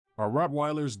Are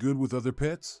Rottweilers good with other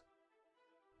pets?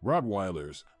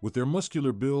 Rottweilers, with their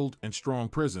muscular build and strong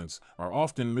presence, are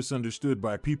often misunderstood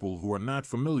by people who are not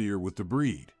familiar with the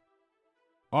breed.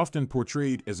 Often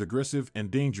portrayed as aggressive and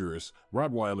dangerous,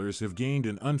 Rottweilers have gained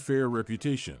an unfair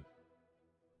reputation.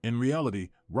 In reality,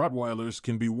 Rottweilers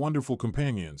can be wonderful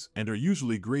companions and are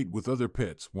usually great with other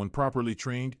pets when properly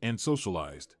trained and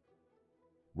socialized.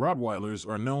 Rottweilers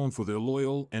are known for their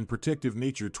loyal and protective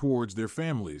nature towards their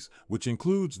families, which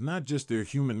includes not just their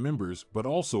human members but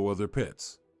also other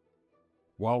pets.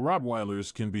 While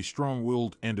Rottweilers can be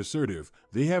strong-willed and assertive,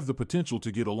 they have the potential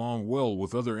to get along well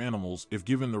with other animals if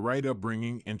given the right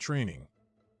upbringing and training.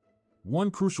 One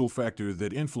crucial factor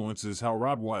that influences how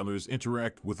Rottweilers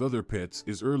interact with other pets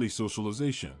is early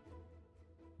socialization.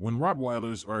 When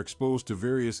Rottweilers are exposed to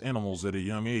various animals at a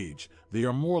young age, they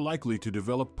are more likely to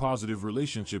develop positive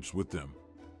relationships with them.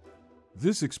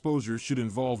 This exposure should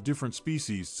involve different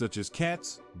species such as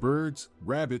cats, birds,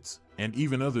 rabbits, and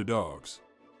even other dogs.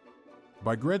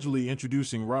 By gradually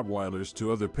introducing Rottweilers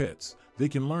to other pets, they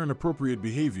can learn appropriate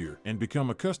behavior and become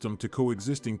accustomed to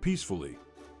coexisting peacefully.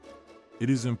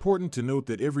 It is important to note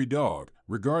that every dog,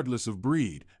 regardless of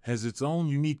breed, has its own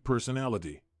unique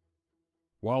personality.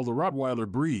 While the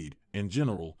Rottweiler breed, in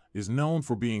general, is known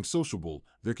for being sociable,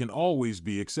 there can always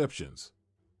be exceptions.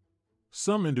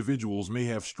 Some individuals may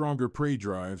have stronger prey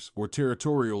drives or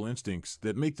territorial instincts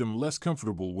that make them less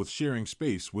comfortable with sharing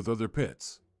space with other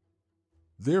pets.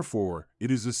 Therefore,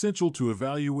 it is essential to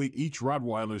evaluate each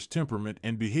Rottweiler's temperament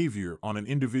and behavior on an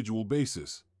individual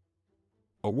basis.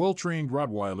 A well-trained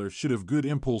Rottweiler should have good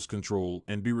impulse control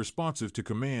and be responsive to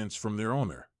commands from their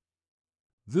owner.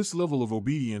 This level of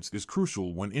obedience is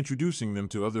crucial when introducing them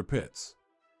to other pets.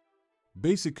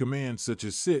 Basic commands such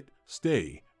as sit,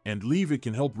 stay, and leave it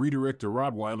can help redirect a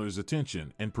Rottweiler's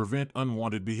attention and prevent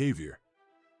unwanted behavior.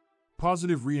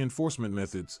 Positive reinforcement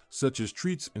methods, such as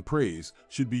treats and praise,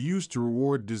 should be used to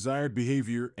reward desired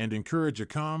behavior and encourage a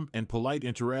calm and polite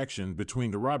interaction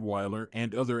between the Rottweiler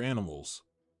and other animals.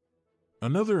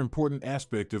 Another important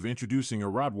aspect of introducing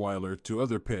a Rottweiler to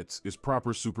other pets is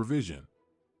proper supervision.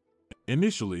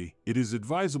 Initially, it is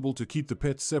advisable to keep the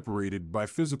pets separated by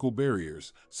physical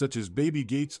barriers, such as baby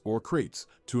gates or crates,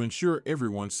 to ensure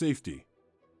everyone's safety.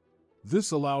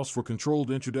 This allows for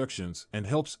controlled introductions and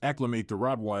helps acclimate the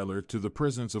Rottweiler to the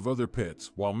presence of other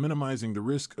pets while minimizing the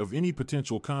risk of any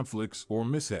potential conflicts or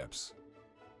mishaps.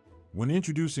 When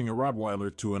introducing a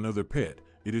Rottweiler to another pet,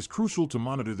 it is crucial to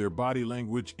monitor their body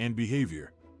language and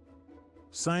behavior.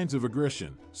 Signs of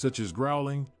aggression, such as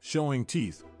growling, showing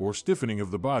teeth, or stiffening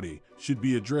of the body, should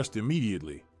be addressed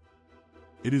immediately.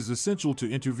 It is essential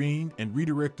to intervene and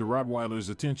redirect the Rottweiler's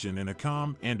attention in a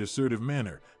calm and assertive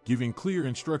manner, giving clear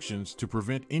instructions to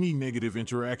prevent any negative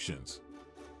interactions.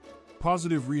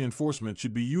 Positive reinforcement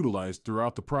should be utilized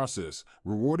throughout the process,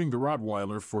 rewarding the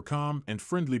Rottweiler for calm and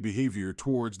friendly behavior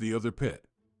towards the other pet.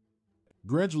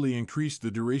 Gradually increase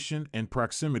the duration and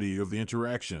proximity of the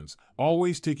interactions,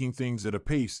 always taking things at a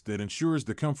pace that ensures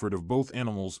the comfort of both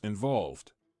animals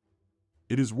involved.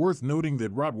 It is worth noting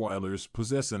that Rottweilers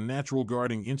possess a natural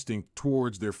guarding instinct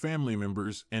towards their family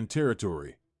members and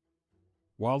territory.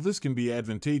 While this can be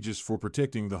advantageous for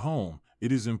protecting the home,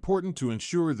 it is important to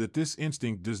ensure that this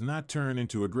instinct does not turn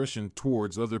into aggression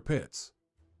towards other pets.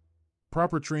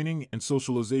 Proper training and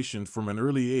socialization from an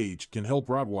early age can help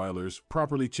Rottweilers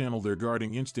properly channel their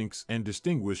guarding instincts and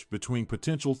distinguish between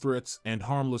potential threats and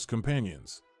harmless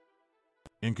companions.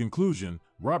 In conclusion,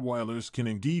 Rottweilers can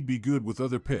indeed be good with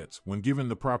other pets when given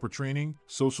the proper training,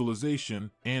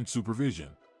 socialization, and supervision.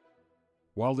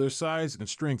 While their size and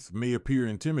strength may appear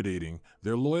intimidating,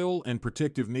 their loyal and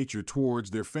protective nature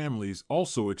towards their families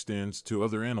also extends to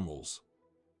other animals.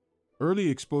 Early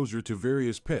exposure to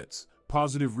various pets,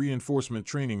 positive reinforcement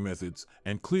training methods,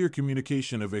 and clear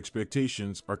communication of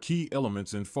expectations are key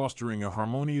elements in fostering a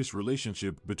harmonious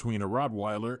relationship between a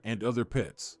Rottweiler and other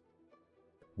pets.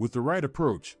 With the right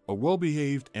approach, a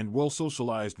well-behaved and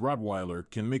well-socialized Rottweiler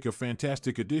can make a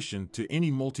fantastic addition to any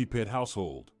multi-pet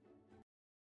household.